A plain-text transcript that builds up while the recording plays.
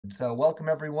So welcome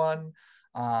everyone.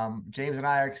 James and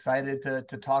I are excited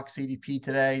to talk CDP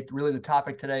today. Really, the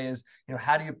topic today is,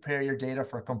 how do you prepare your data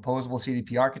for a composable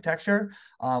CDP architecture?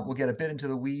 We'll get a bit into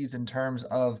the weeds in terms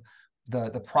of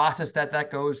the process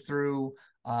that goes through,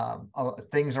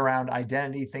 things around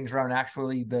identity, things around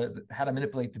actually how to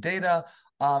manipulate the data,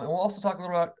 and we'll also talk a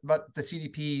little about the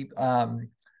CDP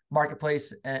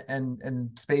marketplace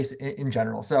and space in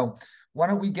general. So why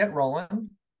don't we get rolling?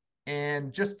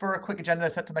 And just for a quick agenda,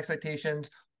 set some expectations.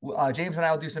 James and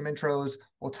I will do some intros.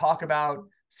 We'll talk about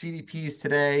CDPs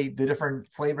today, the different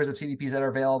flavors of CDPs that are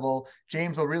available.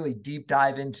 James will really deep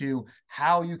dive into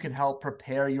how you can help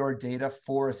prepare your data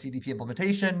for a CDP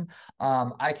implementation.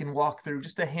 I can walk through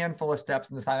just a handful of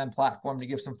steps in the Simon platform to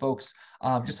give some folks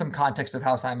just some context of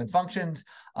how Simon functions.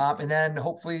 And then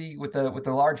hopefully with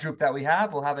the large group that we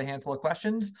have, we'll have a handful of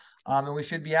questions. And we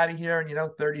should be out of here in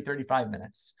 30, 35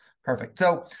 minutes. Perfect.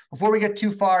 So before we get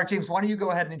too far, James, why don't you go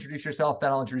ahead and introduce yourself,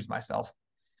 then I'll introduce myself.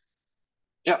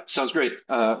 Yeah, sounds great.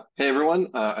 Hey, everyone.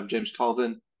 I'm James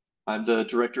Colvin. I'm the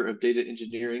Director of Data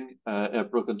Engineering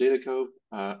at Brooklyn Data Co.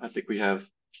 I think we have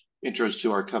intros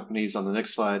to our companies on the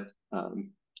next slide,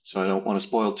 so I don't want to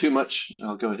spoil too much.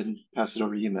 I'll go ahead and pass it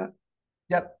over to you, Matt.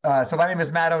 Yep. So my name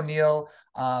is Matt O'Neill.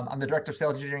 I'm the Director of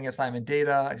Sales Engineering at Simon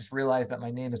Data. I just realized that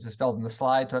my name is misspelled in the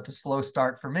slide, so that's a slow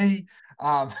start for me.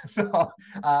 So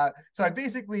I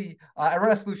basically, I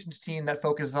run a solutions team that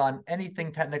focuses on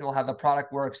anything technical, how the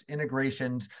product works,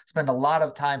 integrations, spend a lot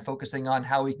of time focusing on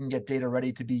how we can get data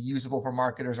ready to be usable for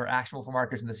marketers or actionable for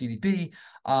marketers in the CDP.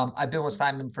 I've been with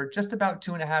Simon for just about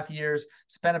 2.5 years,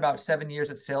 spent about 7 years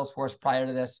at Salesforce prior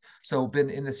to this. So been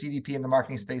in the CDP and the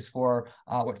marketing space for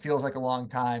what feels like a long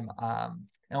time.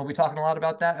 And we'll be talking a lot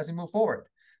about that as we move forward.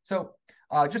 So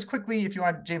just quickly, if you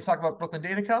want, James, talk about Brooklyn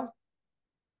Data Co.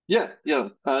 Yeah.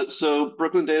 So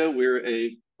Brooklyn Data, we're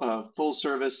a full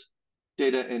service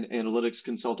data and analytics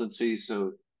consultancy.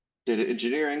 So data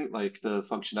engineering, like the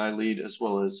function I lead, as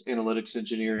well as analytics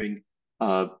engineering,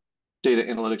 data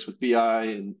analytics with BI,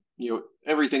 and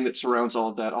everything that surrounds all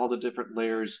of that, all the different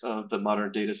layers of the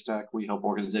modern data stack. We help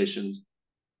organizations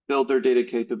build their data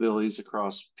capabilities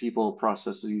across people,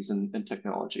 processes, and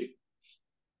technology.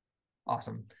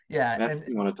 Awesome. Yeah. Matt, And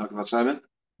you want to talk about Simon?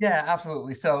 yeah,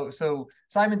 absolutely. So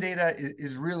Simon Data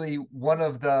is really one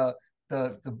of the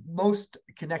most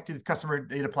connected customer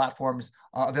data platforms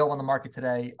available on the market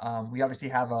today. We obviously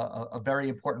have a very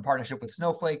important partnership with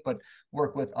Snowflake, but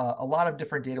work with a lot of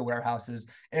different data warehouses.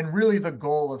 And really the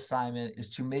goal of Simon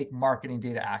is to make marketing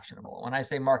data actionable. When I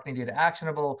say marketing data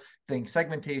actionable, think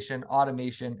segmentation,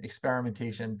 automation,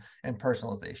 experimentation, and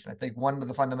personalization. I think one of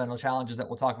the fundamental challenges that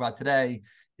we'll talk about today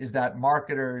is that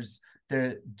marketers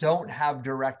they don't have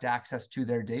direct access to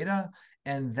their data.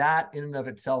 And that in and of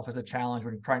itself is a challenge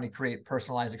when trying to create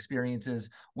personalized experiences,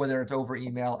 whether it's over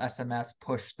email, SMS,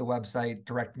 push, the website,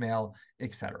 direct mail,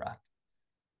 etc.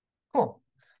 Cool.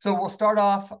 So we'll start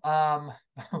off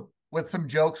with some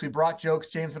jokes. We brought jokes,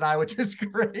 James and I, which is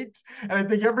great. And I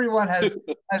think everyone has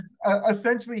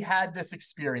essentially had this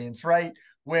experience, right?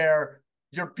 Where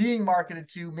you're being marketed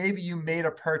to, maybe you made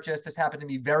a purchase. This happened to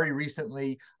me very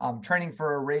recently. Training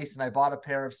for a race and I bought a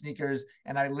pair of sneakers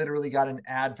and I literally got an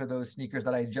ad for those sneakers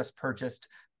that I just purchased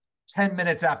 10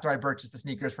 minutes after I purchased the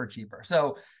sneakers for cheaper.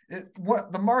 So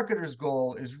what the marketer's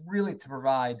goal is really to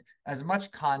provide as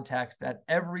much context at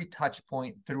every touch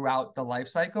point throughout the life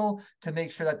cycle to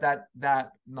make sure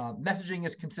that messaging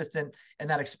is consistent and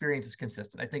that experience is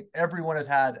consistent. I think everyone has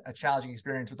had a challenging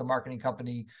experience with a marketing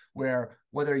company where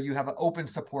whether you have an open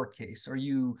support case or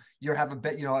you have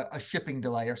a shipping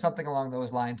delay or something along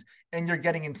those lines, and you're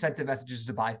getting incentive messages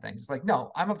to buy things. It's like,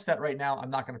 no, I'm upset right now. I'm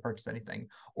not going to purchase anything.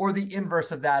 Or the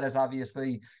inverse of that is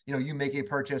obviously, you make a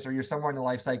purchase or you're somewhere in the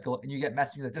life cycle and you get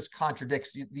messaging that just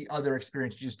contradicts the other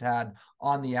experience you just had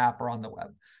on the app or on the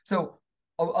web. So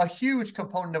a huge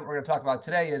component of what we're going to talk about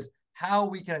today is how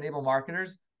we can enable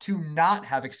marketers to not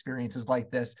have experiences like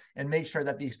this and make sure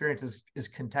that the experience is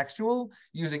contextual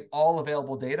using all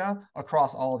available data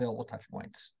across all available touch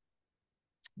points.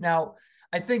 Now,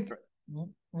 I think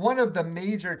one of the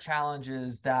major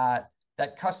challenges that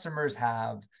customers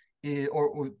have is,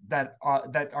 or that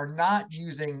are not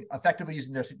effectively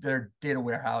using their data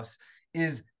warehouse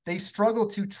is they struggle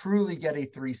to truly get a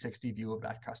 360 view of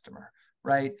that customer.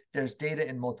 Right? There's data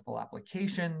in multiple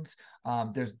applications.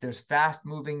 There's fast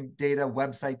moving data,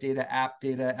 website data, app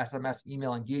data, SMS,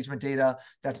 email engagement data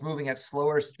that's moving at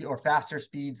slower or faster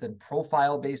speeds than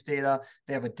profile-based data.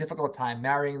 They have a difficult time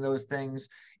marrying those things.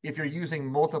 If you're using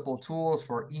multiple tools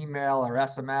for email or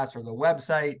SMS or the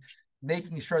website,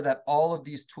 making sure that all of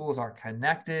these tools are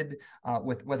connected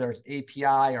with whether it's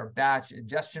API or batch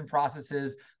ingestion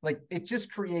processes. Like it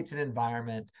just creates an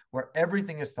environment where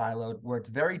everything is siloed, where it's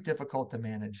very difficult to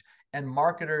manage, and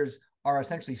marketers are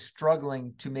essentially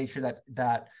struggling to make sure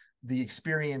that the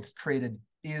experience created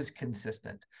is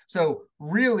consistent. So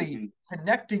really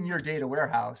connecting your data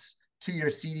warehouse to your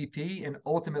CDP and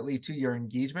ultimately to your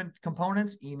engagement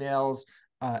components, emails,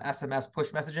 SMS,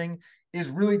 push messaging, is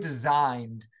really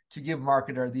designed to give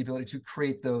marketer the ability to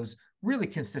create those really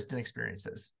consistent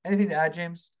experiences. Anything to add,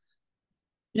 James?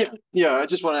 Yeah. I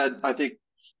just want to add, I think,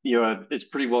 it's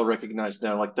pretty well recognized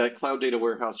now. Like that cloud data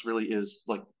warehouse really is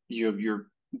like you're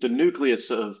the nucleus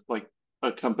of like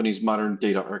a company's modern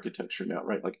data architecture now,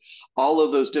 right? Like all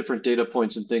of those different data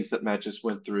points and things that Matt just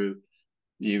went through,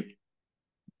 you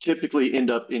typically end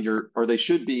up in your, or they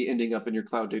should be ending up in your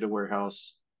cloud data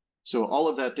warehouse. So all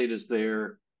of that data is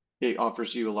there. It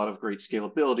offers you a lot of great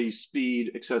scalability,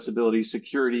 speed, accessibility,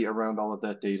 security around all of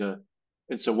that data.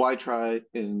 And so why try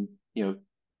and,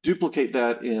 duplicate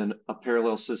that in a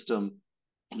parallel system?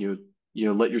 Let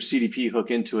your CDP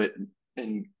hook into it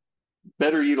and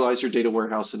better utilize your data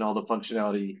warehouse and all the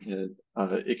functionality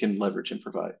it can leverage and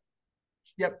provide.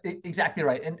 Yep, exactly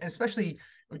right. And especially,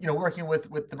 working with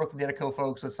the Brooklyn Data Co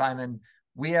folks, with Simon,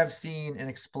 we have seen an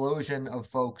explosion of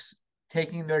folks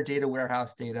taking their data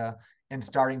warehouse data and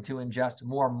starting to ingest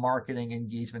more marketing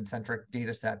engagement centric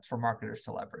data sets for marketers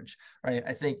to leverage, right?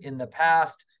 I think in the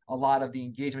past, a lot of the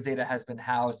engagement data has been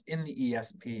housed in the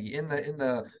ESP, in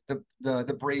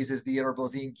the Brazes, the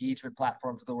Intervals, the engagement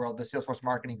platforms of the world, the Salesforce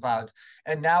marketing clouds.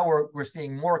 And now we're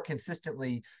seeing more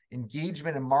consistently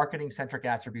engagement and marketing centric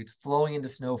attributes flowing into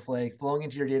Snowflake, flowing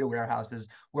into your data warehouses,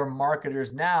 where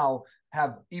marketers now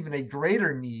have even a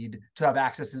greater need to have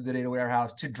access to the data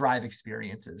warehouse to drive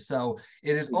experiences. So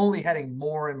it is only heading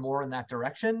more and more in that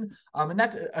direction. And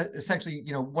that's essentially,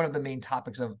 one of the main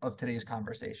topics of today's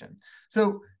conversation.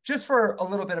 So just for a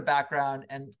little bit of background,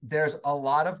 and there's a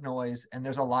lot of noise and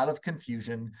there's a lot of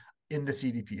confusion in the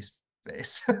CDP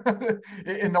space.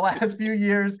 In the last few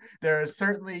years, there has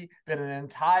certainly been an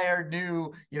entire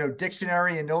new,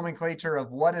 dictionary and nomenclature of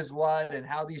what is what and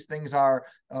how these things are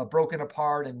broken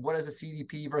apart, and what is a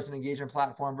CDP versus an engagement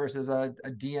platform versus a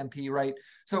DMP, right?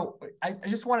 So I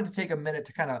just wanted to take a minute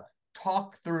to kind of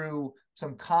talk through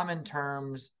some common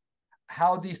terms,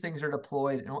 how these things are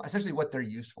deployed, and essentially what they're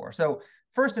used for. So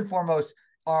first and foremost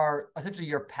are essentially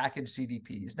your package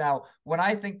CDPs. Now, when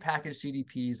I think package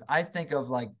CDPs, I think of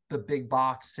like the big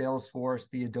box Salesforce,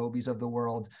 the Adobes of the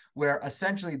world, where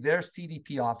essentially their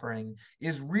CDP offering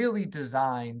is really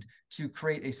designed to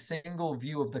create a single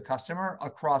view of the customer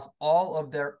across all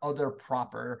of their other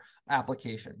proper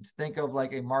applications. Think of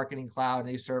like a marketing cloud,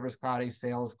 a service cloud, a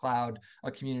sales cloud,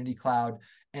 a community cloud,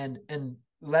 and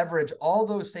leverage all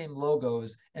those same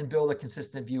logos and build a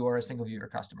consistent view or a single view of your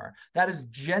customer. That is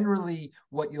generally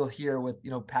what you'll hear with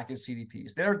package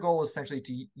CDPs. Their goal is essentially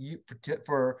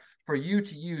for you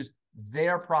to use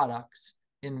their products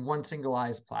in one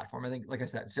singleized platform. I think, like I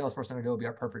said, Salesforce and Adobe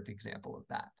are a perfect example of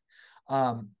that.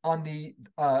 On the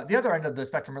other end of the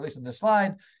spectrum, at least in this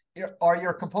slide, are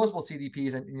your composable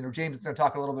CDPs, and James is going to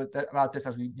talk a little bit about this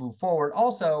as we move forward.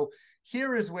 Also,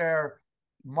 here is where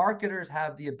marketers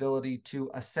have the ability to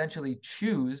essentially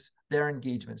choose their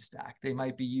engagement stack. They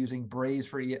might be using Braze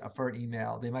for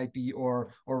email. They might be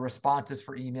or responses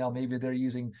for email. Maybe they're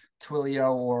using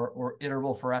Twilio or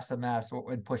Iterable for SMS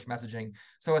and push messaging.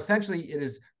 So essentially, it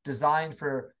is designed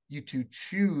for you to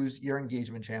choose your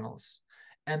engagement channels,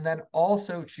 and then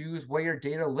also choose where your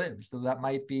data lives. So that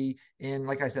might be in,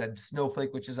 like I said,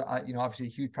 Snowflake, which is obviously a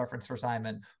huge preference for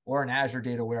Simon, or an Azure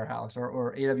data warehouse,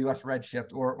 or AWS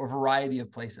Redshift, or a variety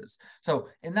of places. So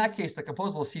in that case, the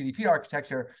composable CDP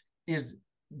architecture is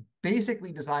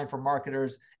basically designed for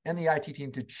marketers and the IT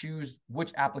team to choose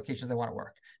which applications they want to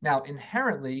work. Now,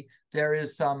 inherently, there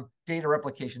is some data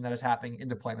replication that is happening in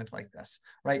deployments like this,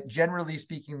 right? Generally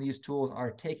speaking, these tools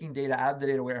are taking data out of the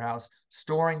data warehouse,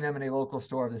 storing them in a local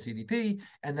store of the CDP,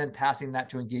 and then passing that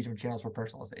to engagement channels for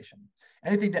personalization.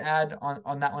 Anything to add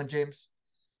on that one, James?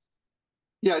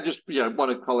 I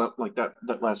want to call out like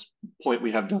that last point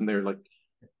we have done there. Like,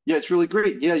 yeah, it's really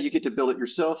great. Yeah, you get to build it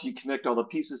yourself. You connect all the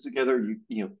pieces together.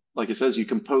 Like it says, you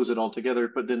compose it all together.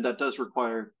 But then that does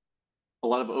require a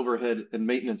lot of overhead and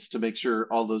maintenance to make sure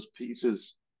all those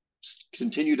pieces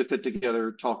continue to fit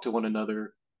together, talk to one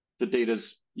another. The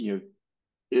data's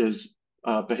is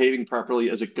behaving properly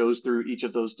as it goes through each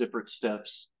of those different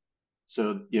steps.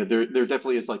 So yeah, there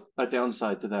definitely is like a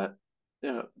downside to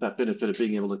that benefit of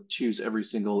being able to choose every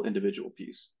single individual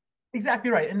piece. Exactly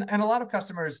right. And a lot of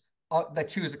customers that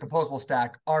choose a composable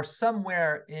stack are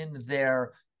somewhere in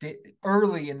their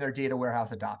early in their data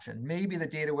warehouse adoption. Maybe the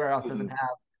data warehouse doesn't Mhm.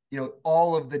 have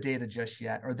all of the data just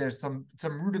yet, or there's some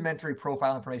rudimentary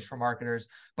profile information for marketers,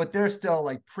 but they're still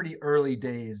like pretty early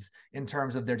days in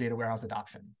terms of their data warehouse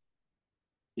adoption.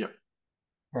 Yep.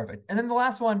 Perfect. And then the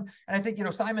last one, and I think,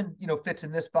 Simon, fits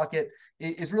in this bucket,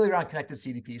 is really around connected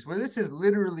CDPs, where this is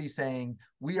literally saying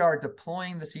we are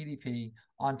deploying the CDP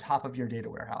on top of your data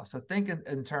warehouse. So think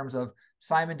in terms of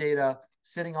Simon data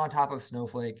sitting on top of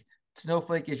Snowflake.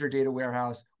 Snowflake is your data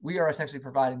warehouse. We are essentially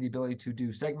providing the ability to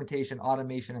do segmentation,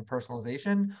 automation, and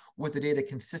personalization with the data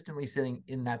consistently sitting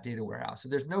in that data warehouse. So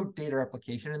there's no data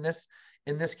replication in this.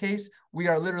 In this case, we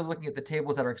are literally looking at the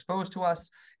tables that are exposed to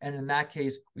us. And in that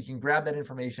case, we can grab that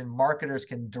information. Marketers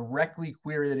can directly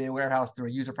query the data warehouse through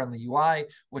a user-friendly UI,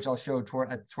 which I'll show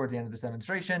towards the end of this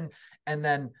demonstration, and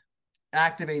then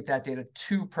activate that data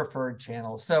to preferred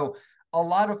channels. So a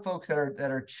lot of folks that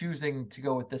are choosing to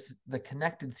go with the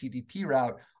connected CDP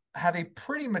route have a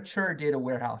pretty mature data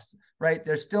warehouse, right?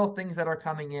 There's still things that are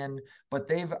coming in, but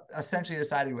they've essentially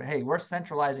decided, hey, we're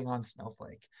centralizing on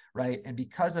Snowflake, right? And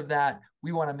because of that,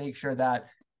 we want to make sure that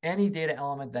any data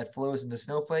element that flows into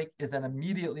Snowflake is then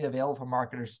immediately available for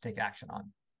marketers to take action on.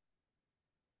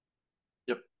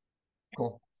 Yep.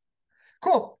 Cool.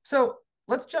 Cool. So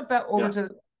let's jump back over Yeah. to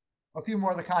a few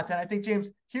more of the content. I think,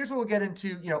 James, here's where we'll get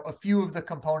into, a few of the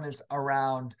components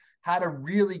around how to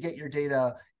really get your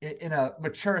data in a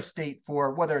mature state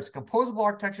for whether it's composable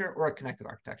architecture or a connected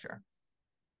architecture.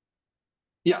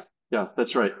 Yeah. Yeah,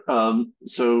 that's right.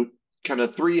 So kind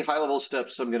of three high-level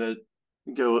steps. I'm going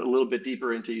to go a little bit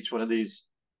deeper into each one of these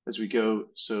as we go.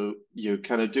 So you're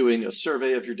kind of doing a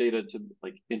survey of your data to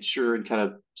like ensure and kind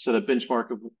of set a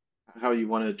benchmark of how you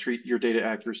want to treat your data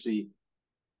accuracy,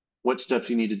 what steps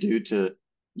you need to do to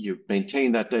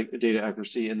maintain that data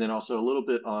accuracy, and then also a little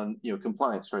bit on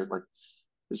compliance, right? Like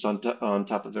it's on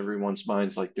top of everyone's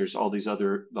minds. Like there's all these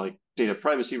other like data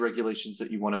privacy regulations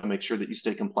that you want to make sure that you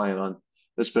stay compliant on,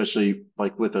 especially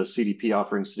like with a CDP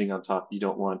offering sitting on top. You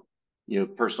don't want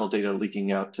personal data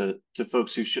leaking out to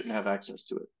folks who shouldn't have access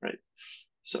to it, right?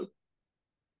 So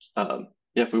yeah,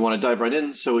 if we want to dive right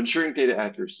in, so ensuring data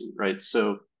accuracy, right?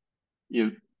 So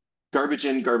you garbage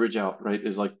in, garbage out, right?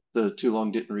 Is like the too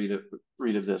long didn't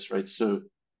read of this, right? So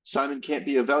Simon can't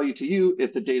be of value to you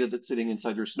if the data that's sitting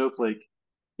inside your Snowflake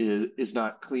is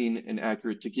not clean and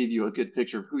accurate to give you a good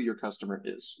picture of who your customer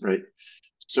is, right?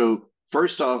 So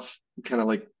first off, kind of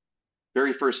like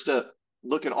very first step,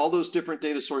 look at all those different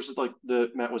data sources like the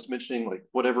Matt was mentioning, like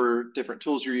whatever different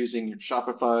tools you're using, your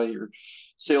Shopify, your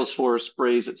Salesforce,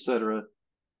 Braze, etc.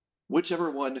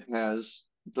 Whichever one has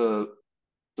the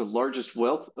largest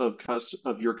wealth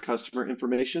of your customer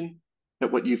information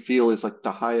at what you feel is like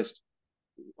the highest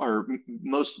or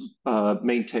most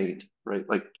maintained, right?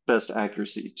 Like best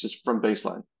accuracy just from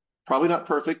baseline. Probably not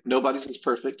perfect. Nobody's is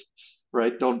perfect,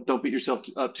 right? Don't beat yourself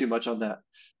up too much on that.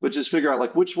 But just figure out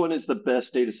like which one is the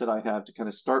best data set I have to kind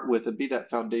of start with and be that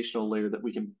foundational layer that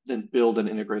we can then build and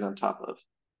integrate on top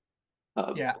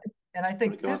of. Yeah. And I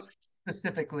think Go on. this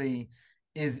specifically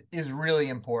is really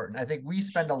important. I think we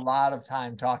spend a lot of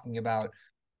time talking about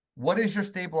what is your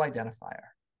stable identifier?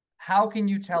 How can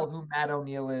you Yeah. tell who Matt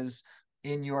O'Neill is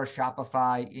in your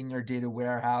Shopify, in your data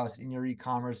warehouse, in your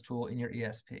e-commerce tool, in your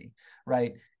ESP,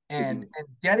 right? And Mhm. and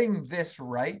getting this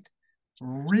right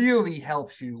really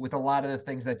helps you with a lot of the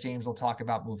things that James will talk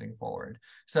about moving forward.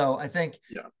 So I think,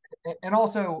 Yeah. and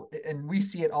also, and we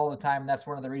see it all the time. And that's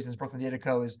one of the reasons Brooklyn Data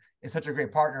Co. is such a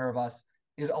great partner of us.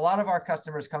 Is a lot of our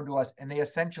customers come to us and they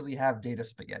essentially have data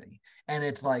spaghetti, and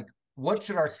it's like, what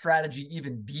should our strategy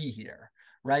even be here,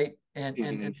 right? And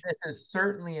Mhm. this is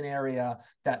certainly an area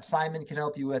that Simon can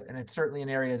help you with, and it's certainly an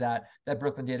area that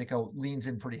Brooklyn Data Co. leans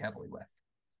in pretty heavily with.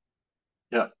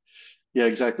 Yeah. Yeah,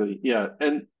 exactly. Yeah.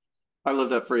 And I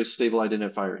love that phrase, stable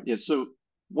identifier. Yeah. So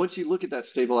once you look at that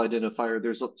stable identifier,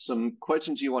 there's some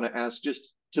questions you want to ask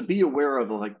just to be aware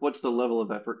of, like, what's the level of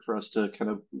effort for us to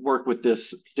kind of work with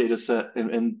this data set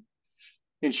and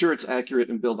ensure it's accurate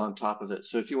and build on top of it.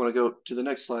 So if you want to go to the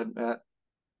next slide, Matt,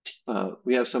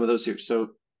 we have some of those here.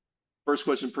 So first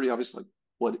question, pretty obvious, like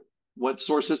what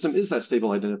source system is that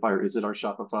stable identifier? Is it our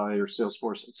Shopify or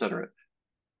Salesforce, et cetera?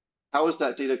 How is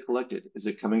that data collected? Is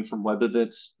it coming from web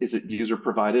events? Is it user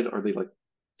provided? Are they like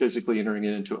physically entering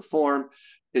it into a form?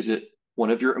 Is it one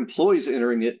of your employees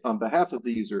entering it on behalf of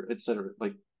the user, et cetera?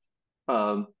 Like,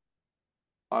 um,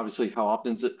 obviously, how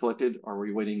often is it collected? Are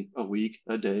we waiting a week,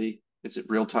 a day? Is it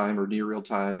real time or near real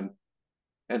time?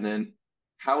 And then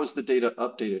how is the data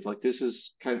updated? Like this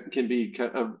is can be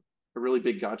kind of a really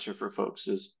big gotcha for folks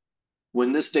is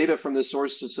when this data from the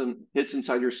source system hits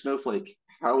inside your Snowflake,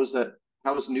 how is that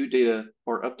how is new data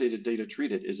or updated data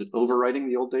treated? Is it overwriting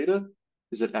the old data?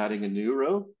 Is it adding a new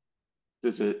row?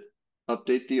 Does it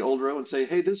update the old row and say,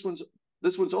 hey, this one's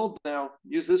old now,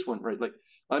 use this one, right? Like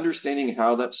understanding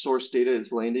how that source data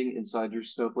is landing inside your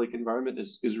Snowflake environment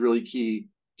is really key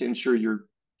to ensure you're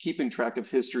keeping track of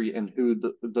history and who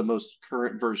the most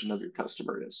current version of your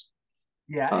customer is.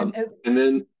 Yeah, And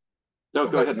then, no, oh,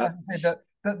 go good. ahead, Yeah, I was Matt. gonna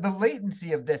say the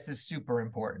latency of this is super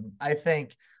important. I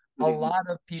think a Mhm. lot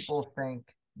of people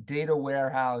think data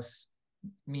warehouse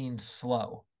means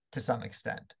slow to some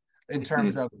extent in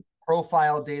terms Mhm. of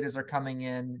profile datas are coming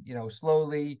in,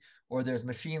 slowly, or there's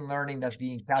machine learning that's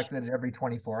being calculated every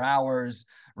 24 hours,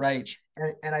 right?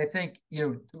 And I think,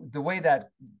 the way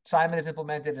that Simon is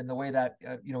implemented and the way that,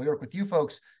 we work with you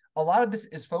folks, a lot of this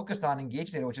is focused on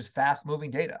engagement data, which is fast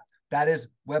moving data. That is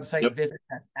website Yep. visits,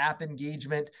 that's app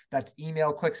engagement, that's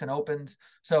email clicks and opens.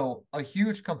 So a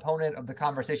huge component of the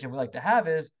conversation we like to have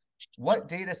is what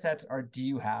data sets do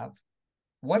you have?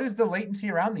 What is the latency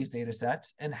around these data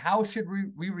sets, and how should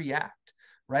we react,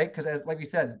 right? Because as like we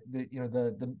said,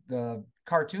 the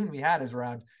cartoon we had is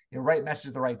around right message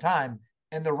at the right time,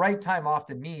 and the right time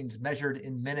often means measured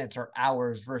in minutes or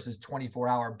hours versus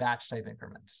 24-hour batch type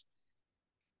increments.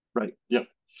 Right. Yep.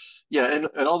 Yeah,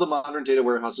 and all the modern data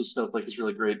warehouses, Snowflake is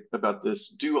really great about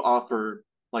this, do offer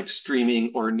like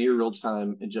streaming or near real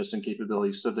time ingestion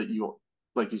capabilities so that you,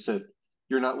 like you said,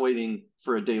 you're not waiting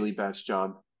for a daily batch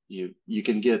job. You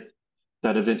can get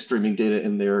that event streaming data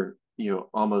in there,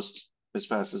 almost as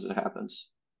fast as it happens.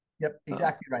 Yep, Um,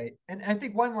 exactly right. And I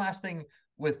think one last thing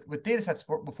with data sets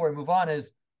before we move on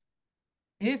is,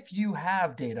 if you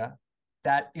have data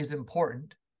that is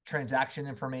important, transaction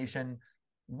information,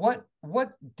 what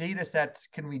data sets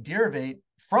can we derivate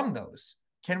from those?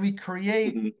 Can we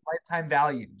create mhm. lifetime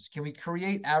values? Can we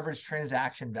create average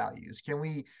transaction values? Can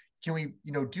we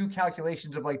do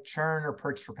calculations of like churn or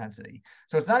purchase propensity?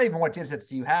 So it's not even what data sets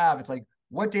do you have, it's like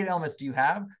what data elements do you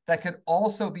have that could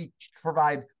also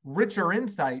provide richer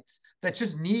insights that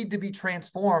just need to be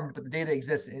transformed, but the data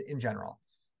exists in general.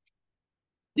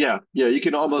 Yeah, yeah, you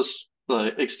can almost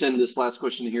extend this last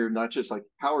question here, not just like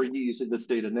how are you using this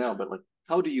data now, but like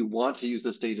how do you want to use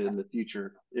this data in the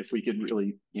future if we could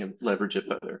really, leverage it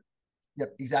better.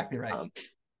 Yep, exactly right. Um,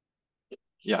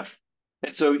 yeah.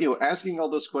 And so, asking all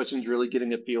those questions, really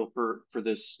getting a feel for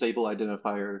this stable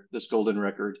identifier, this golden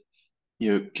record,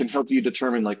 can help you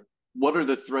determine like what are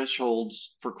the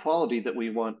thresholds for quality that we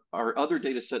want our other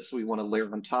data sets we want to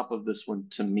layer on top of this one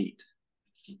to meet.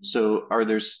 So are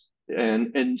there's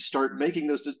and start making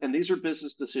those, and these are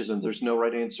business decisions. There's no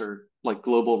right answer, like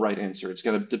global right answer. It's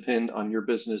going to depend on your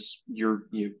business, you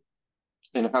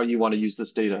and how you want to use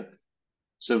this data.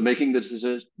 So making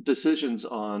the decisions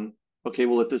on, okay,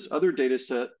 well, if this other data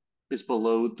set is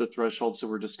below the thresholds that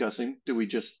we're discussing, do we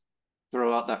just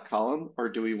throw out that column, or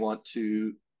do we want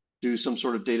to do some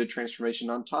sort of data transformation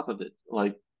on top of it?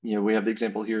 Like, we have the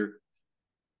example here.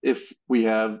 If we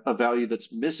have a value that's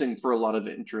missing for a lot of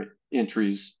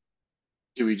entries,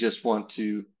 do we just want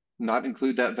to not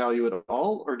include that value at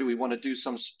all, or do we want to do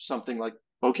something like,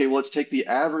 okay, well, let's take the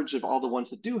average of all the ones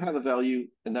that do have a value,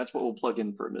 and that's what we'll plug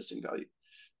in for a missing value.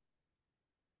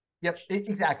 Yep,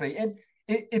 exactly. And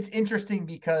it's interesting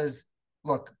because,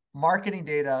 look, marketing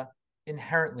data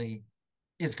inherently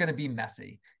is going to be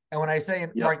messy. And when I say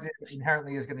Yep. marketing data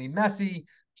inherently is going to be messy,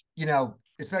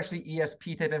 especially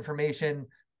ESP type information,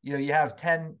 you have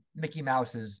 10 Mickey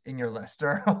Mouses in your list,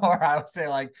 or I would say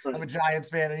like I'm a Right. Giants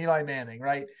fan and Eli Manning,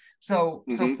 right? So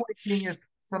Mm-hmm. point being is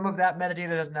some of that metadata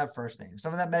doesn't have first names.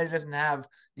 Some of that metadata doesn't have,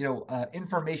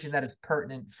 information that is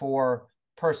pertinent for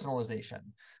personalization.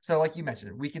 So, like you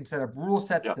mentioned, we can set up rule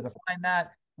sets Yep. to define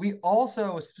that. We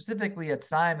also, specifically at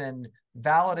Simon,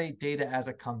 validate data as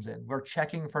it comes in. We're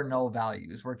checking for null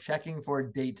values. We're checking for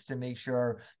dates to make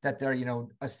sure that they're,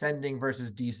 ascending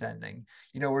versus descending.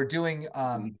 We're doing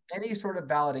Mm-hmm. any sort of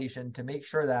validation to make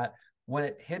sure that when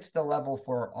it hits the level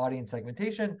for audience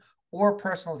segmentation or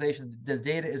personalization, the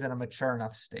data is in a mature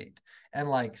enough state. And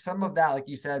like some of that, like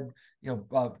you said,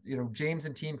 James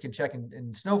and team can check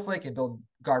in Snowflake and build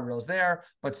guardrails there.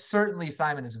 But certainly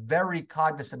Simon is very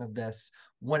cognizant of this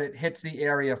when it hits the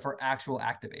area for actual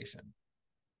activation.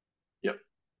 Yep.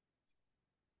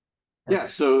 Yeah,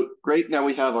 Perfect. so great. Now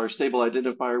we have our stable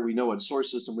identifier. We know what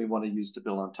source system we want to use to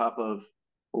build on top of.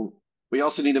 Oh, we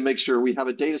also need to make sure we have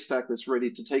a data stack that's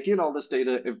ready to take in all this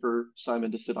data and for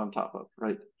Simon to sit on top of,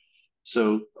 right?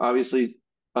 So obviously,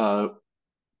 uh,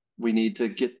 we need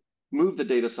to move the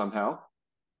data somehow.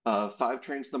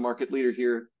 Fivetrain's the market leader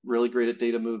here, really great at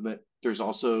data movement. There's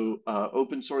also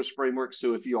open source frameworks.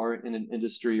 So if you are in an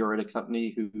industry or in a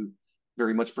company who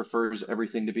very much prefers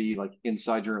everything to be like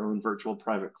inside your own virtual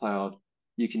private cloud.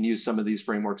 You can use some of these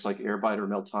frameworks like Airbyte or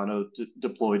Meltano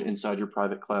deployed inside your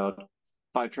private cloud.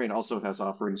 Fivetrain also has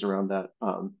offerings around that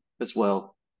as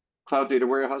well. Cloud data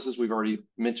warehouses, we've already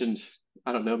mentioned,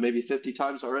 I don't know, maybe 50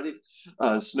 times already.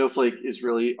 Snowflake is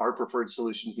really our preferred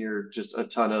solution here. Just a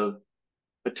ton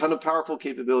of powerful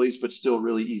capabilities, but still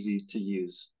really easy to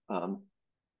use.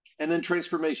 And then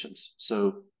transformations.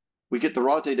 So we get the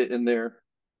raw data in there.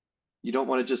 You don't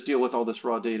want to just deal with all this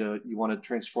raw data. You want to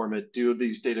transform it, do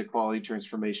these data quality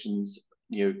transformations,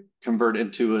 convert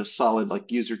into a solid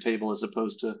like user table as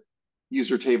opposed to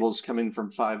user tables coming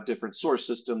from 5 different source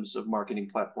systems of marketing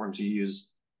platforms you use.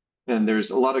 And there's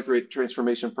a lot of great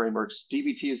transformation frameworks.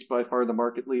 dbt is by far the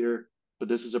market leader, but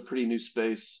this is a pretty new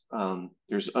space.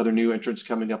 There's other new entrants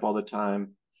coming up all the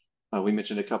time. We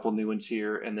mentioned a couple new ones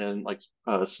here, and then like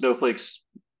Snowflake's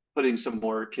putting some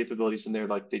more capabilities in there.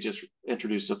 Like they just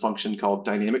introduced a function called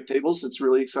dynamic tables. It's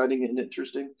really exciting and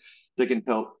interesting. That can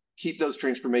help keep those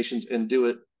transformations and do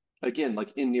it again,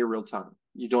 like in near real time.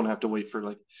 You don't have to wait for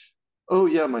like, oh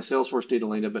yeah, my Salesforce data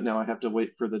landed, but now I have to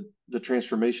wait for the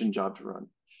transformation job to run.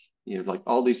 Like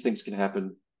all these things can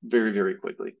happen very, very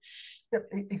quickly. Yep,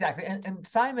 exactly. And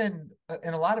Simon,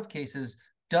 in a lot of cases,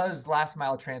 does last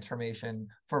mile transformation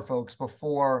for folks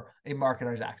before a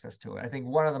marketer has access to it. I think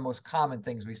one of the most common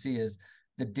things we see is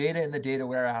the data in the data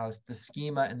warehouse, the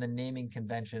schema and the naming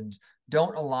conventions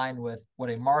don't align with what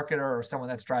a marketer or someone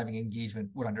that's driving engagement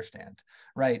would understand,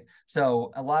 right?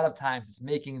 So a lot of times it's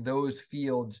making those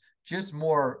fields just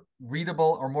more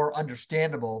readable or more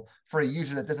understandable for a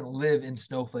user that doesn't live in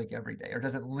Snowflake every day or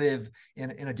doesn't live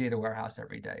in a data warehouse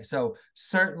every day. So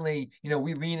certainly,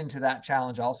 we lean into that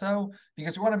challenge also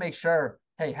because we want to make sure,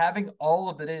 hey, having all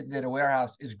of the data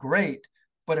warehouse is great,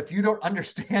 but if you don't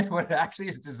understand what it actually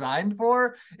is designed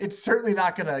for, it's certainly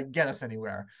not going to get us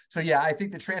anywhere. So yeah, I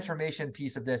think the transformation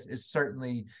piece of this is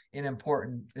certainly an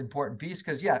important piece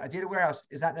because yeah, a data warehouse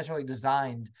is not necessarily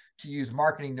designed to use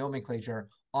marketing nomenclature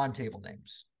on table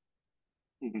names.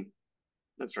 Mm-hmm.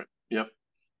 That's right. Yep.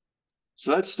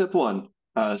 So that's step one.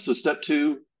 So step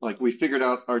two, like we figured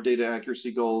out our data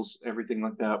accuracy goals, everything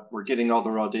like that. We're getting all the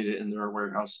raw data in our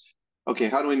warehouse. Okay,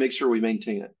 how do we make sure we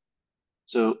maintain it?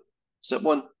 So step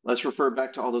one, let's refer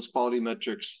back to all those quality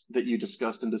metrics that you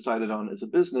discussed and decided on as a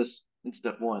business in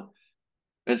step one.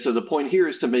 And so the point here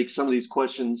is to make some of these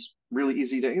questions really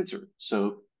easy to answer.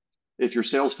 So if your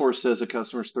Salesforce says a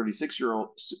customer is 36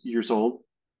 years old,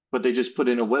 but they just put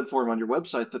in a web form on your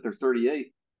website that they're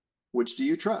 38, which do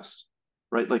you trust?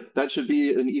 Right? Like that should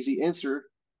be an easy answer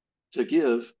to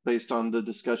give based on the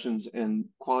discussions and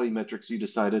quality metrics you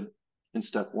decided in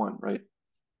step one, right?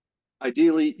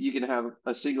 Ideally, you can have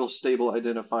a single stable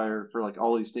identifier for like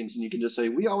all these things, and you can just say,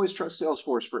 we always trust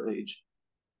Salesforce for age.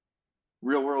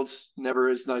 Real world's never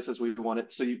as nice as we want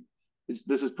it. So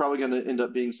this is probably going to end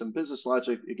up being some business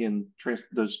logic. Again,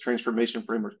 those transformation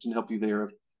frameworks can help you there.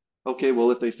 Okay,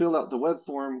 well, if they fill out the web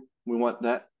form, we want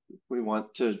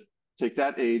to take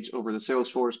that age over the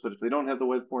Salesforce. But if they don't have the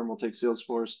web form, we'll take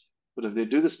Salesforce. But if they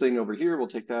do this thing over here, we'll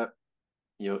take that.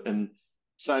 And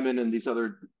Simon and these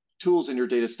other tools in your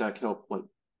data stack help like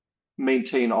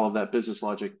maintain all of that business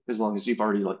logic as long as you've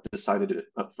already like decided it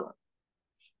up front.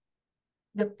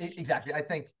 Yep, exactly.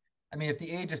 I mean, if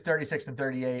the age is 36 and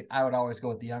 38, I would always go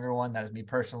with the younger one. That is me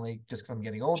personally, just because I'm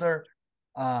getting older.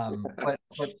 But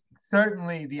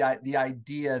certainly the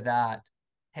idea that,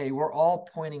 hey, we're all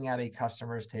pointing at a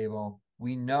customer's table.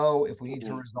 We know if we need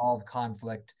to resolve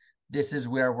conflict, this is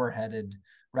where we're headed,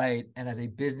 right? And as a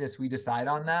business, we decide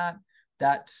on that.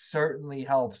 That certainly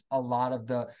helps a lot of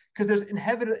because there's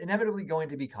inevitably going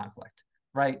to be conflict,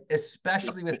 right?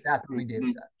 Especially with that moving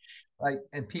data set. Like,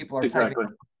 and people are typing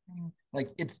like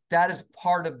that is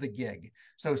part of the gig.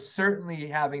 So certainly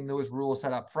having those rules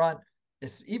set up front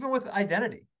is even with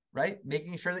identity, right?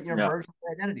 Making sure that you're merging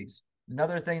identities.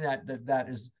 Another thing that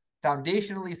is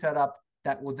foundationally set up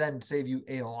that will then save you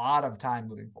a lot of time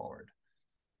moving forward.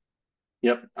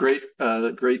 Yep,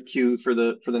 great cue for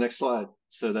the next slide.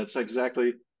 So that's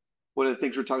exactly one of the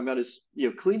things we're talking about is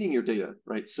cleaning your data,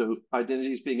 right? So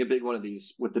identities being a big one of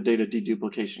these with the data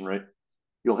deduplication, right?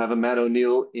 You'll have a Matt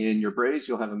O'Neill in your Braze.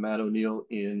 You'll have a Matt O'Neill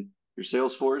in your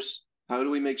Salesforce. How do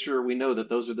we make sure we know that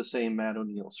those are the same Matt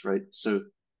O'Neills, right? So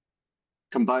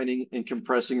combining and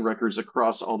compressing records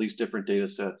across all these different data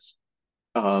sets.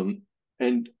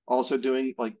 And also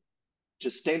doing like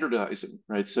just standardizing,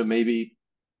 right? So maybe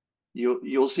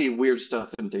you'll see weird stuff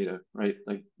in data, right?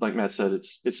 Like Matt said,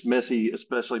 it's messy,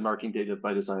 especially marking data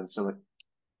by design. So like,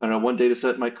 I don't know, one data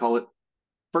set might call it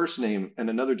first name and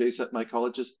another data set might call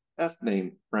it just F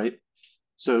name, right?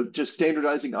 So just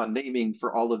standardizing on naming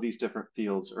for all of these different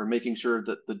fields, or making sure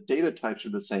that the data types are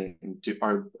the same.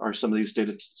 Are some of these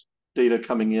data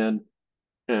coming in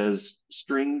as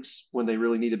strings when they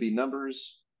really need to be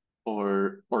numbers,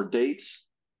 or dates,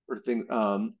 or thing,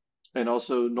 and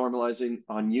also normalizing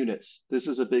on units. This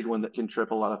is a big one that can trip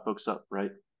a lot of folks up,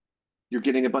 right? You're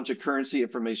getting a bunch of currency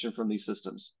information from these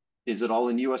systems. Is it all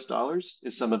in US dollars?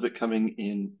 Is some of it coming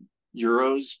in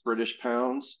euros, British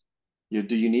pounds?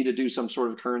 Do you need to do some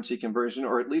sort of currency conversion,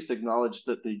 or at least acknowledge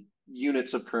that the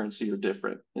units of currency are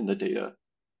different in the data?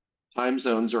 Time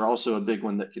zones are also a big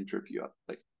one that can trip you up.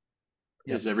 Like,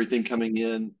 Yep. is everything coming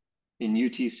in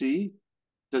UTC?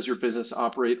 Does your business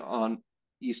operate on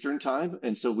Eastern time?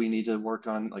 And so we need to work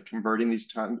on like converting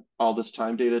all this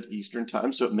time data to Eastern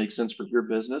time so it makes sense for your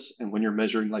business. And when you're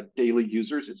measuring like daily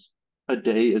users, it's a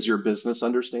day as your business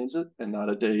understands it, and not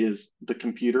a day as the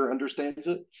computer understands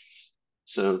it.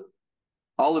 So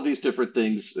all of these different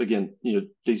things, again,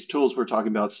 these tools we're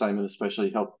talking about, Simon,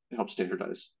 especially help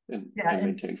standardize Yeah, and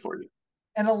maintain for you.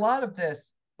 and a lot of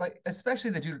this, like especially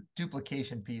the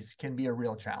duplication piece, can be a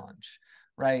real challenge,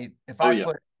 right? If Oh I yeah.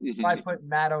 put if I Mm-hmm. put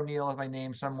Matt O'Neill as my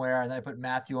name somewhere, and then I put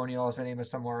Matthew O'Neill as my name is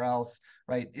somewhere else,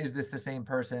 right? Is this the same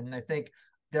person? And I think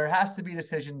there has to be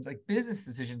decisions, like business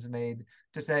decisions, made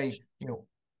to say,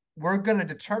 we're going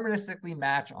to deterministically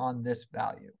match on this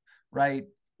value, right?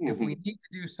 If we Mm-hmm. need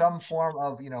to do some form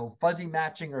of, fuzzy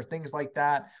matching or things like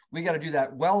that, we got to do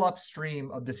that well upstream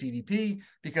of the CDP,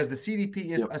 because the CDP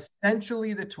is Yep.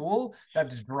 essentially the tool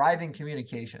that's driving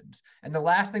communications. And the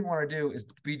last thing we want to do is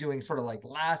be doing sort of like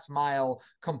last mile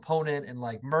component and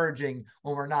like merging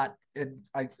when we're not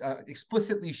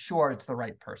explicitly sure it's the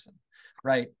right person,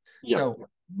 right? Yep. So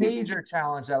Mm-hmm. major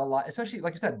challenge that a lot, especially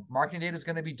like you said, marketing data is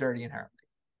going to be dirty inherently.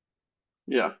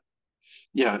 Yeah.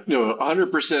 Yeah, no,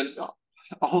 100%.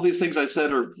 All these things I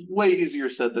said are way easier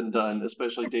said than done,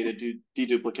 especially data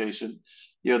deduplication.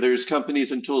 There's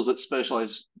companies and tools that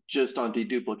specialize just on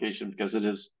deduplication because it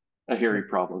is a Yeah. hairy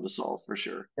problem to solve for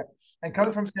sure. Yeah. And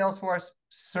coming Yeah. from Salesforce,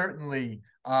 certainly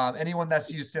anyone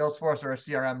that's used Salesforce or a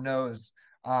CRM knows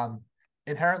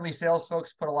inherently sales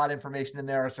folks put a lot of information in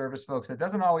there, or service folks that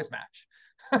doesn't always match.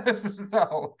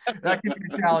 So that can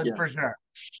be a challenge Yeah. for sure.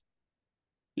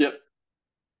 Yep.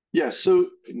 Yeah. So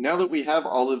now that we have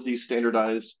all of these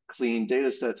standardized, clean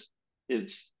data sets,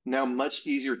 it's now much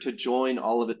easier to join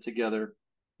all of it together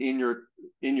in your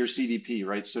CDP,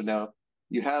 right? So now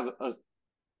you have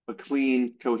a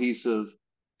clean, cohesive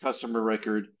customer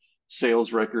record,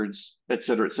 sales records, et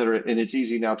cetera, et cetera. And it's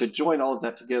easy now to join all of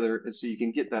that together. And so you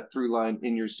can get that through line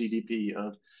in your CDP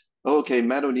of, oh, okay,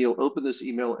 Matt O'Neill opened this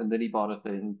email and then he bought a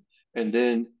thing. And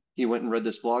then he went and read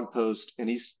this blog post and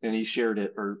he shared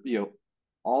it, or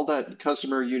all that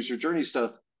customer user journey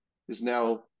stuff is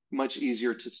now much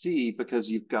easier to see because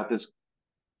you've got this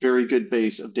very good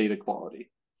base of data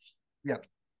quality. Yep,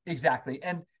 exactly.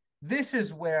 And this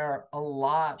is where a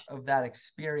lot of that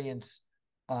experience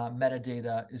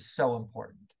metadata is so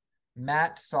important.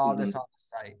 Matt saw Mm-hmm. this on the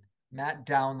site. Matt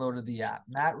downloaded the app.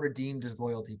 Matt redeemed his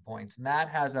loyalty points. Matt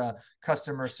has a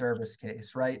customer service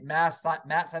case, right? Matt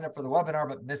signed up for the webinar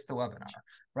but missed the webinar,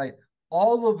 right?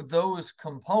 All of those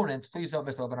components, please don't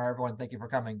miss the webinar, everyone. Thank you for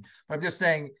coming. But I'm just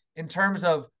saying, in terms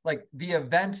of like the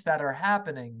events that are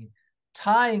happening,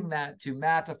 tying that to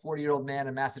Matt's a 40-year-old man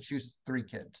in Massachusetts, 3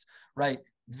 kids, right?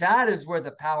 That is where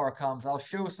the power comes. I'll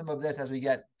show some of this as we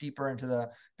get deeper into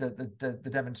the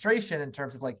demonstration in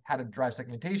terms of like how to drive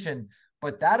segmentation.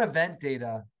 But that event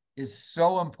data is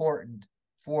so important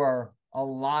for a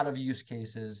lot of use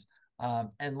cases.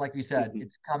 And like we said, Mm-hmm.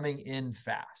 it's coming in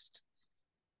fast.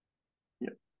 Yeah,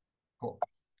 Cool.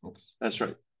 Oops. that's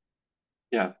right.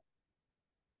 Yeah.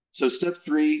 So step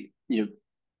three,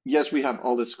 yes, we have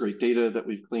all this great data that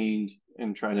we've cleaned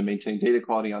and trying to maintain data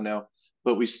quality on now,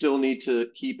 but we still need to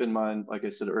keep in mind, like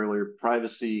I said earlier,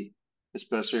 privacy,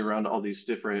 especially around all these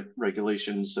different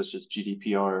regulations such as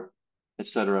GDPR, et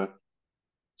cetera.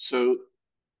 So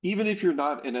even if you're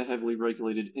not in a heavily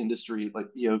regulated industry, like,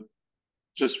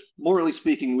 just morally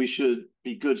speaking, we should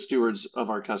be good stewards of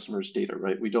our customers' data,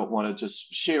 right? We don't want to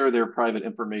just share their private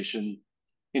information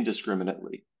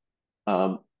indiscriminately.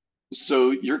 Um,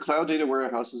 so your cloud data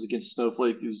warehouses against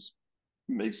Snowflake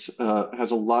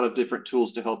has a lot of different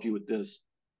tools to help you with this.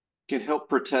 Can help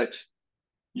protect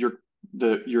your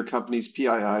your company's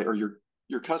PII, or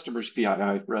your customer's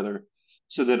PII rather,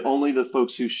 so that only the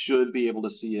folks who should be able to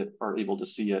see it are able to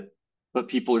see it, but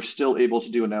people are still able to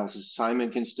do analysis.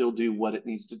 Simon can still do what it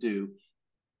needs to do,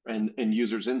 and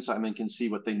users in Simon can see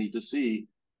what they need to see,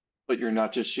 but you're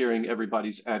not just sharing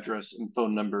everybody's address and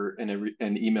phone number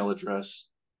and email address,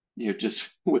 just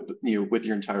with with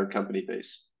your entire company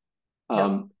base.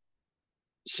 Yep.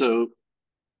 So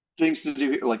things to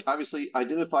do here, like obviously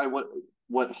identify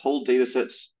what whole data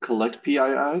sets collect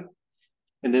PII,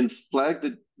 and then flag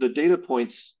the data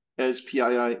points as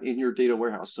PII in your data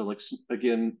warehouse. So like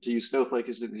again, to use Snowflake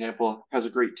as an example, has a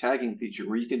great tagging feature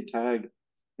where you can tag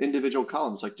individual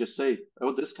columns. Like just say,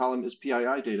 oh, this column is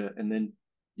PII data, and then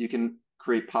you can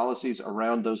create policies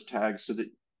around those tags so that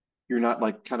you're not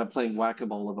like kind of playing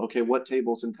whack-a-mole of, okay, what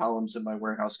tables and columns in my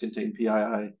warehouse contain PII?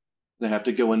 And I have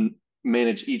to go and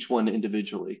manage each one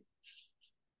individually.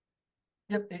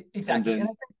 Yep. And Exactly. And I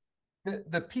then,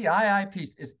 think the PII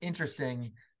piece is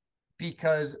interesting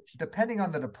because depending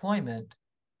on the deployment,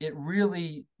 it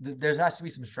really there has to be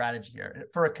some strategy here.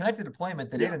 For a connected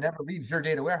deployment, the yeah, data never leaves your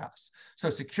data warehouse. So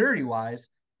security wise,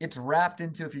 it's wrapped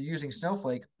into, if you're using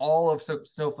Snowflake, all of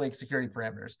Snowflake security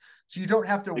parameters. So you don't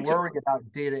have to worry exactly.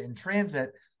 about data in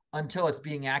transit until it's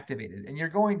being activated. And you're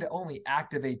going to only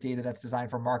activate data that's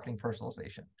designed for marketing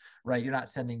personalization, right? You're not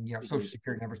sending, social Mhm.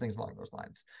 security numbers, things along those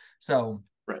lines. So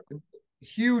Right.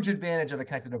 huge advantage of a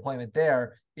connected deployment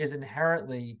there is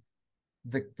inherently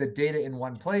the data in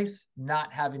one place,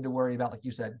 not having to worry about, like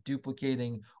you said,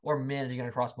 duplicating or managing it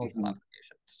across multiple Mhm.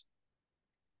 applications.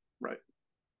 Right.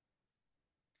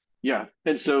 Yeah.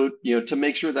 And so, to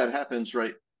make sure that happens,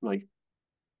 right, like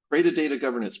create a data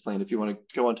governance plan. If you want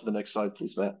to go on to the next slide,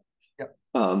 please, Matt. Yep.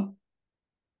 Um,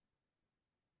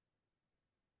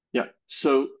 yeah.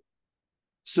 So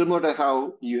similar to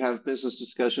how you have business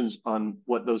discussions on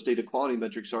what those data quality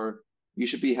metrics are, you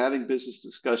should be having business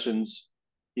discussions,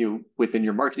 within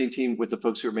your marketing team with the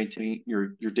folks who are maintaining your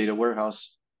data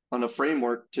warehouse on a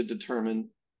framework to determine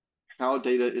how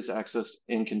data is accessed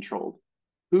and controlled.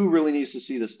 Who really needs to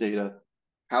see this data?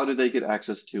 How do they get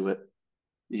access to it?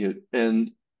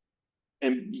 And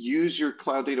use your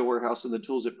cloud data warehouse and the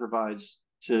tools it provides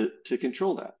to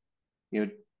control that.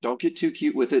 Don't get too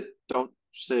cute with it. Don't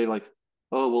say like,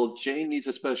 oh, well, Jane needs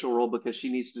a special role because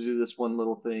she needs to do this one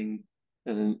little thing,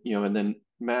 and then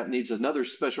Matt needs another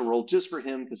special role just for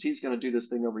him because he's going to do this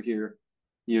thing over here.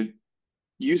 You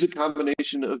use a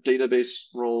combination of database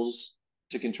roles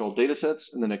to control data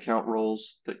sets and then account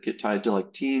roles that get tied to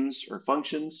like teams or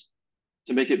functions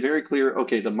to make it very clear,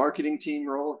 okay, the marketing team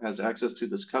role has access to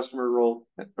this customer role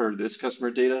or this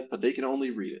customer data, but they can only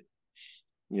read it,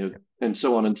 Yep. and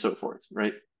so on and so forth,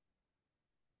 right?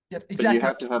 Yep. But you Exactly.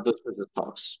 have to have those business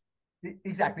talks.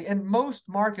 Exactly. And most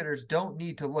marketers don't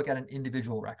need to look at an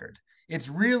individual record. It's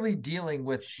really dealing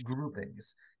with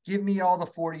groupings. Give me all the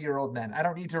 40-year-old men. I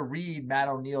don't need to read Matt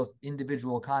O'Neill's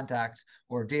individual contacts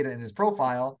or data in his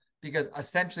profile because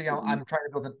essentially Mhm. I'm trying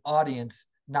to build an audience,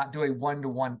 not do a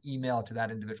one-to-one email to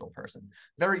that individual person.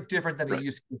 Very different than a Right.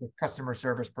 use case a customer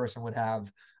service person would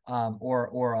have,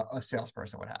 or a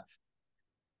salesperson would have.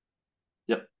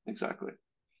 Yep, exactly.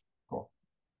 Cool.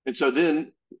 And so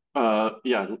then,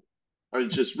 yeah, I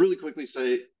would just really quickly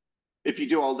say, if you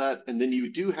do all that, and then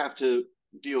you do have to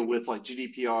deal with like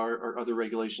GDPR or other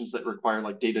regulations that require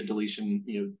like data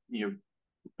deletion,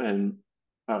 and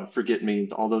forget me,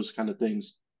 all those kind of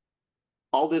things.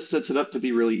 All this sets it up to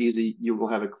be really easy. You will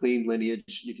have a clean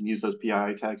lineage. You can use those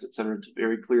PII tags, et cetera, to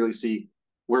very clearly see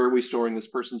where are we storing this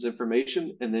person's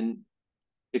information, and then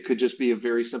it could just be a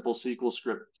very simple SQL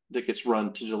script that gets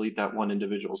run to delete that one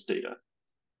individual's data.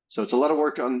 So it's a lot of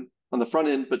work on the front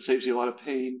end, but saves you a lot of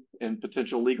pain and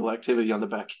potential legal activity on the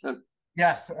back end.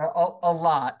 Yes, a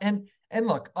lot. And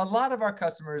look, a lot of our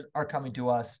customers are coming to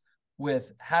us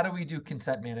with how do we do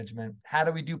consent management? How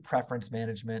do we do preference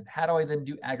management? How do I then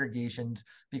do aggregations?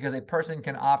 Because a person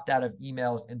can opt out of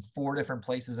emails in 4 different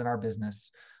places in our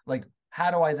business. Like,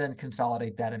 how do I then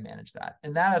consolidate that and manage that?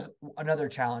 And that is another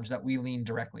challenge that we lean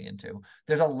directly into.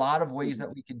 There's a lot of ways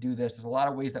that we can do this. There's a lot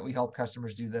of ways that we help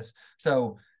customers do this.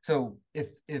 So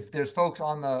if there's folks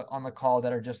on the call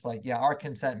that are just like, yeah, our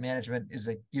consent management is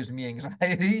like gives me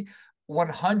anxiety,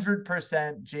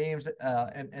 100% James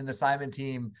and the Simon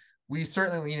team, we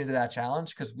certainly lean into that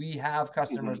challenge because we have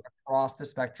customers Mhm. across the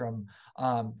spectrum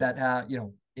that have,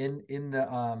 in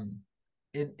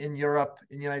Europe,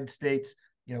 in the United States,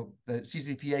 the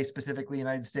CCPA specifically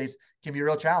United States can be a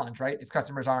real challenge, right? If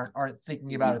customers aren't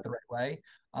thinking about Mhm. it the right way.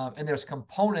 And there's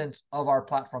components of our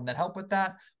platform that help with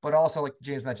that, but also like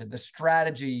James mentioned, the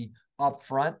strategy up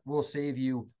front will save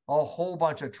you a whole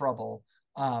bunch of trouble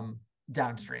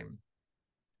downstream.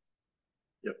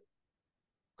 Yep.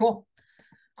 Cool.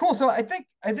 Cool. So I think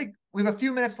we have a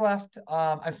few minutes left.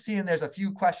 I'm seeing there's a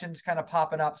few questions kind of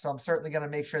popping up, so I'm certainly going to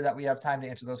make sure that we have time to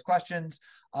answer those questions.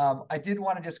 I did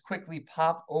want to just quickly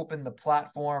pop open the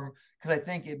platform because I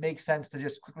think it makes sense to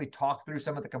just quickly talk through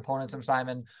some of the components of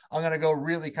Simon. I'm going to go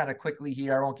really kind of quickly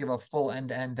here. I won't give a full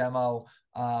end-to-end demo.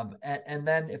 And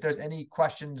then if there's any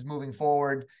questions moving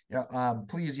forward,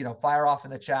 please, fire off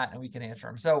in the chat and we can answer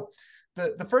them. So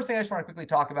the first thing I just want to quickly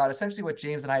talk about, essentially what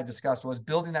James and I had discussed, was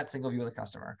building that single view of the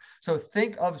customer. So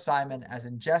think of Simon as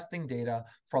ingesting data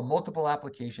from multiple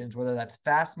applications, whether that's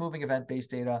fast moving event-based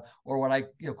data or what I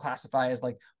classify as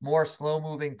like more slow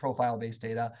moving profile-based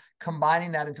data,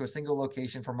 combining that into a single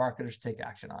location for marketers to take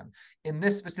action on. In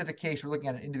this specific case, we're looking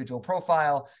at an individual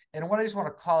profile. And what I just want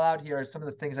to call out here is some of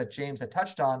the things that James had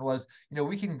touched on was,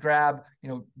 we can grab,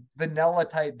 vanilla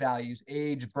type values,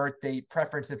 age, birth date,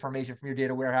 preference information from your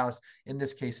data warehouse, in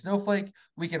this case, Snowflake.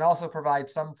 We can also provide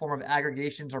some form of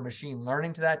aggregations or machine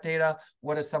learning to that data.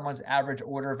 What is someone's average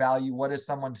order value? What is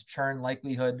someone's churn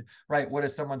likelihood, right? What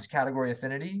is someone's category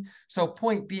affinity? So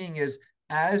point being is,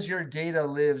 as your data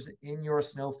lives in your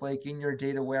Snowflake, in your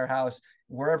data warehouse,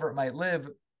 wherever it might live,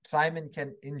 Simon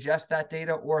can ingest that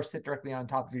data or sit directly on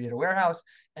top of your data warehouse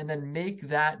and then make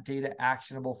that data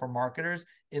actionable for marketers,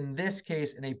 in this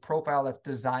case, in a profile that's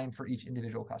designed for each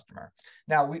individual customer.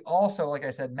 Now, we also, like I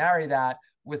said, marry that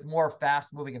with more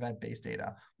fast-moving event-based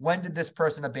data. When did this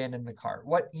person abandon the cart?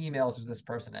 What emails was this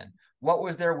person in? What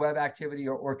was their web activity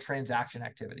or transaction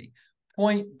activity?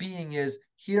 Point being is,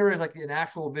 here is like an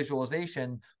actual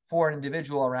visualization for an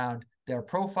individual around their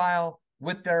profile,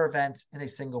 with their events in a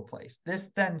single place. This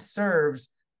then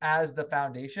serves as the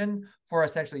foundation for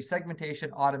essentially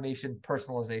segmentation, automation,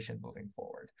 personalization moving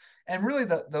forward. And really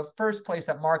the first place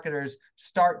that marketers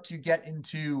start to get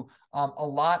into a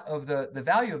lot of the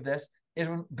value of this is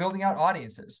when building out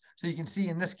audiences. So you can see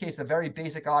in this case, a very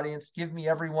basic audience, give me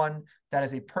everyone that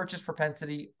has a purchase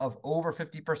propensity of over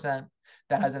 50%,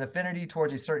 that has an affinity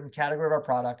towards a certain category of our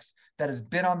products, that has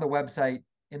been on the website,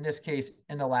 in this case,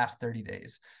 in the last 30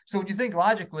 days. So when you think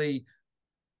logically,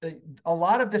 a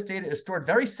lot of this data is stored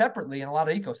very separately in a lot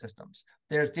of ecosystems.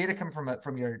 There's data coming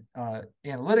from your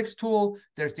analytics tool.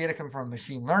 There's data coming from a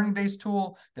machine learning based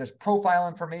tool. There's profile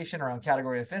information around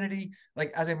category affinity.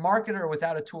 Like, as a marketer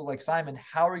without a tool like Simon,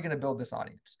 how are you going to build this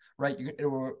audience, right? It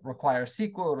will require SQL.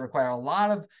 It will require a lot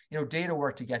of data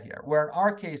work to get here. Where in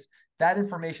our case, that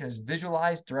information is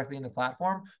visualized directly in the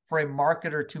platform for a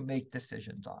marketer to make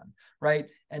decisions on,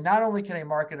 right? And not only can a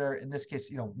marketer, in this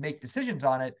case, make decisions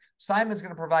on it, Simon's going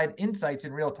to provide insights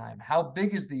in real time. How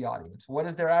big is the audience? What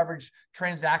is their average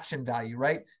transaction value,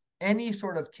 right? Any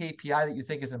sort of KPI that you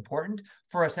think is important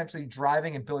for essentially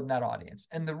driving and building that audience.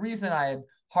 And the reason I had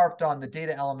harped on the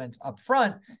data elements up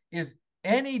front is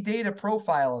any data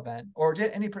profile event or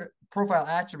any profile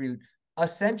attribute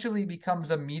essentially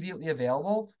becomes immediately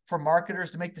available for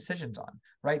marketers to make decisions on,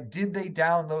 right? Did they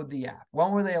download the app?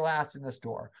 When were they last in the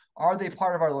store? Are they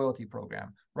part of our loyalty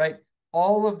program, right?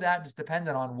 All of that is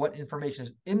dependent on what information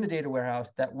is in the data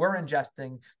warehouse that we're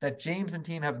ingesting, that James and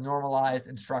team have normalized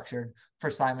and structured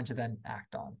for Simon to then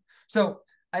act on. So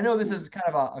I know this is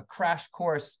kind of a crash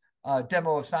course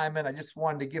demo of Simon. I just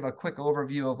wanted to give a quick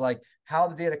overview of like how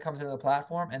the data comes into the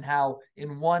platform and how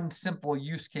in one simple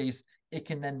use case, it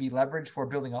can then be leveraged for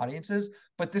building audiences.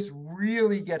 But this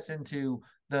really gets into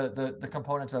the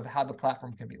components of how the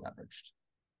platform can be leveraged.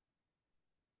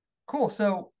 Cool.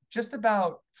 So just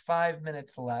about 5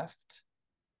 minutes left.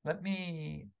 Let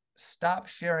me stop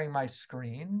sharing my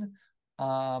screen.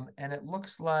 And it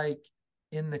looks like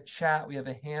in the chat, we have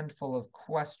a handful of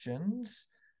questions.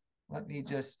 Let me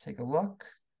just take a look.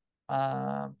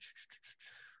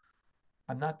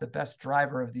 I'm not the best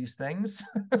driver of these things,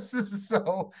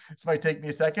 so this might take me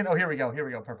a second. Oh, here we go. Here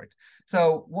we go. Perfect.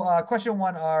 So question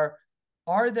one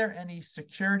are there any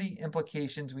security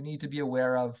implications we need to be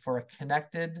aware of for a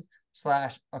connected /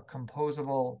 a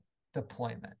composable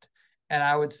deployment? And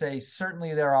I would say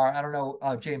certainly there are. I don't know,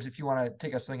 James, if you want to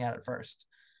take a swing at it first.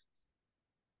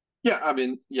 Yeah, I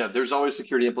mean, yeah, there's always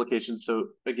security implications. So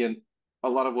again, a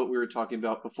lot of what we were talking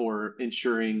about before,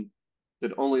 ensuring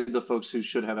that only the folks who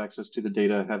should have access to the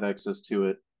data have access to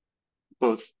it,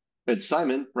 both at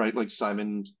Simon, right? Like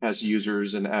Simon has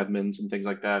users and admins and things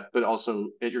like that, but also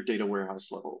at your data warehouse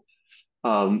level.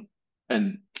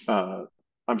 And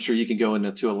I'm sure you can go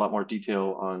into a lot more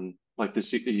detail on like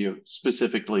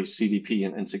specifically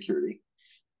CDP and security.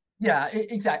 Yeah,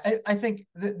 exactly. I think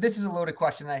this is a loaded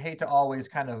question. I hate to always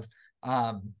kind of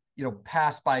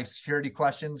pass by security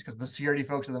questions because the security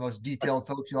folks are the most detailed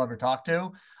folks you'll ever talk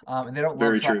to, and they don't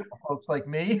love talking to folks like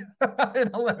me in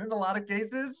a lot of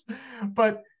cases.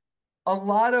 But A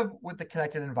lot of with the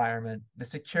connected environment, the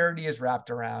security is wrapped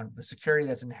around the security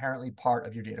that's inherently part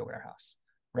of your data warehouse,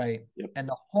 right? Yep. And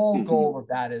the whole Hmm. goal of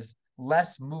that is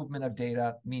less movement of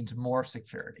data means more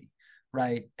security,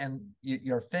 right? And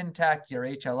your fintech, your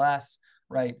HLS,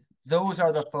 right? Those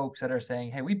are the folks that are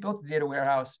saying, hey, we built the data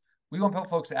warehouse. We want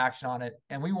folks to action on it,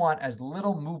 and we want as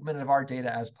little movement of our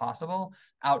data as possible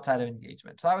outside of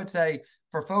engagement. So I would say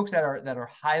for folks that are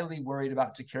highly worried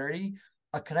about security,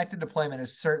 a connected deployment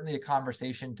is certainly a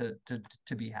conversation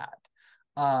to be had.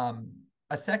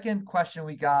 A second question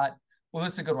we got, well,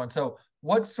 this is a good one. So,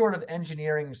 what sort of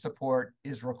engineering support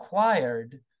is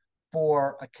required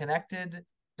for a connected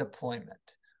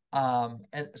deployment?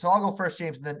 And so I'll go first,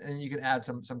 James, and you can add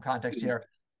some context here.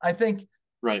 I think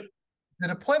Right. the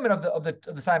deployment of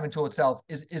the Simon tool itself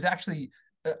is actually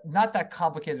not that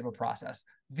complicated of a process.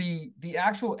 The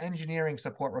actual engineering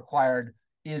support required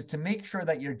is to make sure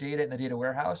that your data in the data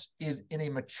warehouse is in a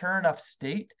mature enough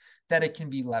state that it can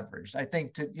be leveraged. I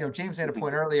think James made a Hmm.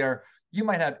 point earlier. You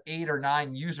might have 8 or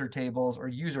 9 user tables or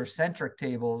user-centric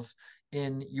tables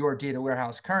in your data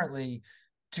warehouse currently.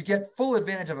 To get full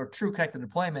advantage of a true connected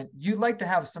deployment, you'd like to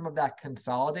have some of that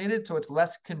consolidated so it's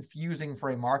less confusing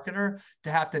for a marketer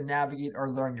to have to navigate or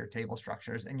learn your table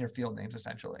structures and your field names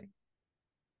essentially.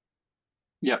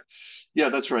 Yeah. Yeah,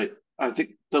 that's right. I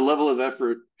think the level of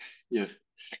effort, yeah,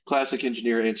 classic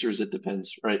engineer answer is it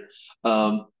depends, right?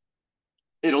 Um,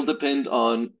 it'll depend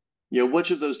on,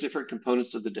 which of those different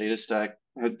components of the data stack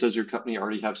does your company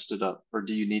already have stood up, or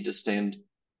do you need to stand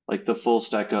like the full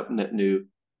stack up net new?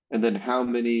 And then how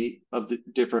many of the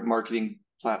different marketing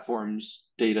platforms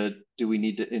data do we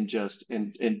need to ingest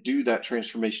and do that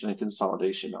transformation and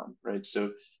consolidation on, right?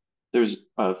 So there's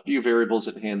a few variables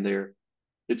at hand there.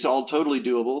 It's all totally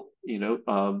doable,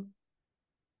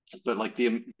 but like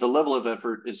the level of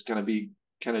effort is going to be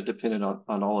kind of dependent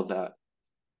on all of that.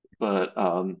 But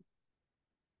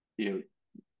you know,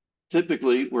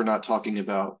 typically we're not talking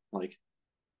about like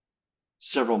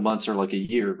several months or like a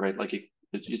year, right? Like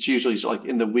it's usually like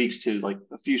in the weeks to like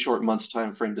a few short months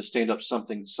time frame to stand up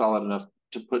something solid enough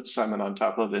to put Simon on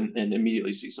top of and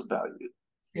immediately see some value.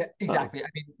 Yeah, Um, exactly. I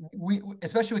mean, we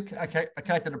especially with a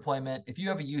connected deployment, if you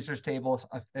have a users table,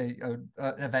 an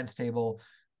events table,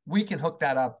 we can hook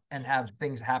that up and have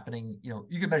things happening. You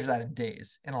can measure that in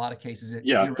days in a lot of cases if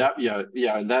yeah, you're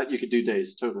yeah, that you could do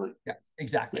days totally. yeah,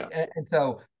 exactly. Yeah, And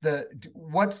so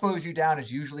what slows you down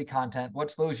is usually content. What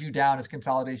slows you down is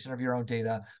consolidation of your own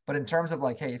data. But in terms of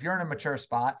like, hey, if you're in a mature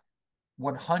spot,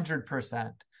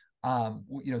 100%,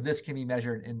 this can be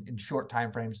measured in short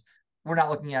time frames. We're not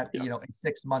looking at yeah. a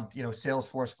 6 month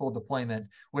Salesforce full deployment,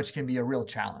 which can be a real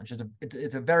challenge.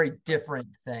 It's a very different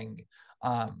thing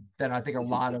than I think a Mhm.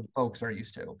 lot of folks are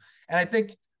used to. And I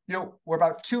think we're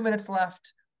about 2 minutes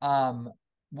left.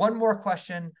 One more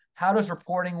question. How does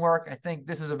reporting work? I think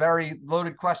this is a very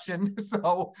loaded question,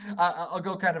 so I'll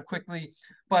go kind of quickly.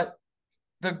 But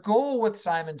the goal with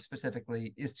Simon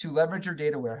specifically is to leverage your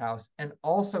data warehouse and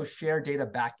also share data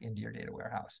back into your data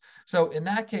warehouse. So in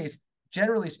that case,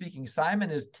 generally speaking,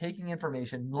 Simon is taking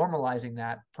information, normalizing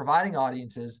that, providing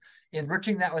audiences,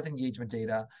 enriching that with engagement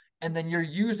data, and then you're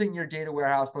using your data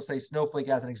warehouse, let's say Snowflake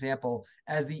as an example,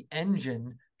 as the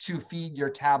engine to feed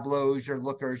your Tableaus, your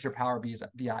Lookers, your Power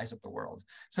BIs of the world.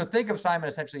 So think of Simon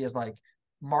essentially as like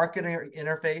marketing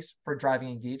interface for driving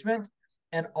engagement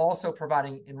and also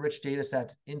providing enriched data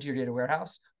sets into your data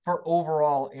warehouse for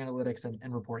overall analytics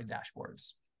and reporting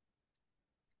dashboards.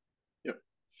 Yep.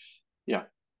 Yeah.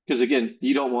 Because again,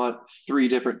 you don't want three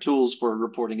different tools for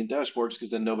reporting and dashboards because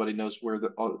then nobody knows where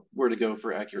to go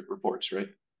for accurate reports, right?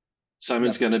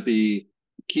 Simon's Yep. going to be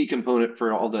a key component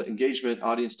for all the engagement,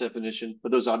 audience definition,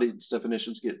 but those audience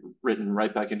definitions get written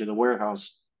right back into the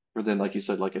warehouse for then, like you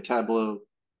said, like a Tableau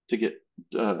to get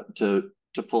to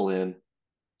pull in.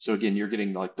 So again, you're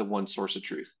getting like the one source of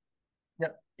truth.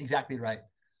 Yep. Exactly right.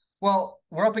 Well,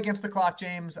 we're up against the clock,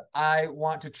 James. I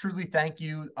want to truly thank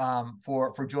you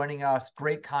for joining us.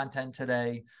 Great content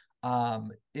today. If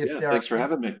Yeah, there are thanks for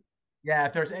having me. Yeah,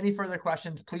 if there's any further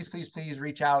questions, please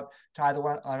reach out to either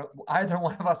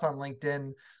one of us on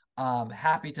LinkedIn.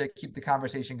 Happy to keep the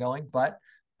conversation going. But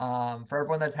for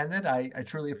everyone that attended, I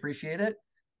truly appreciate it.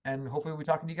 And hopefully we'll be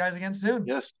talking to you guys again soon.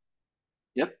 Yes.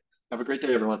 Yep. Have a great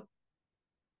day, everyone.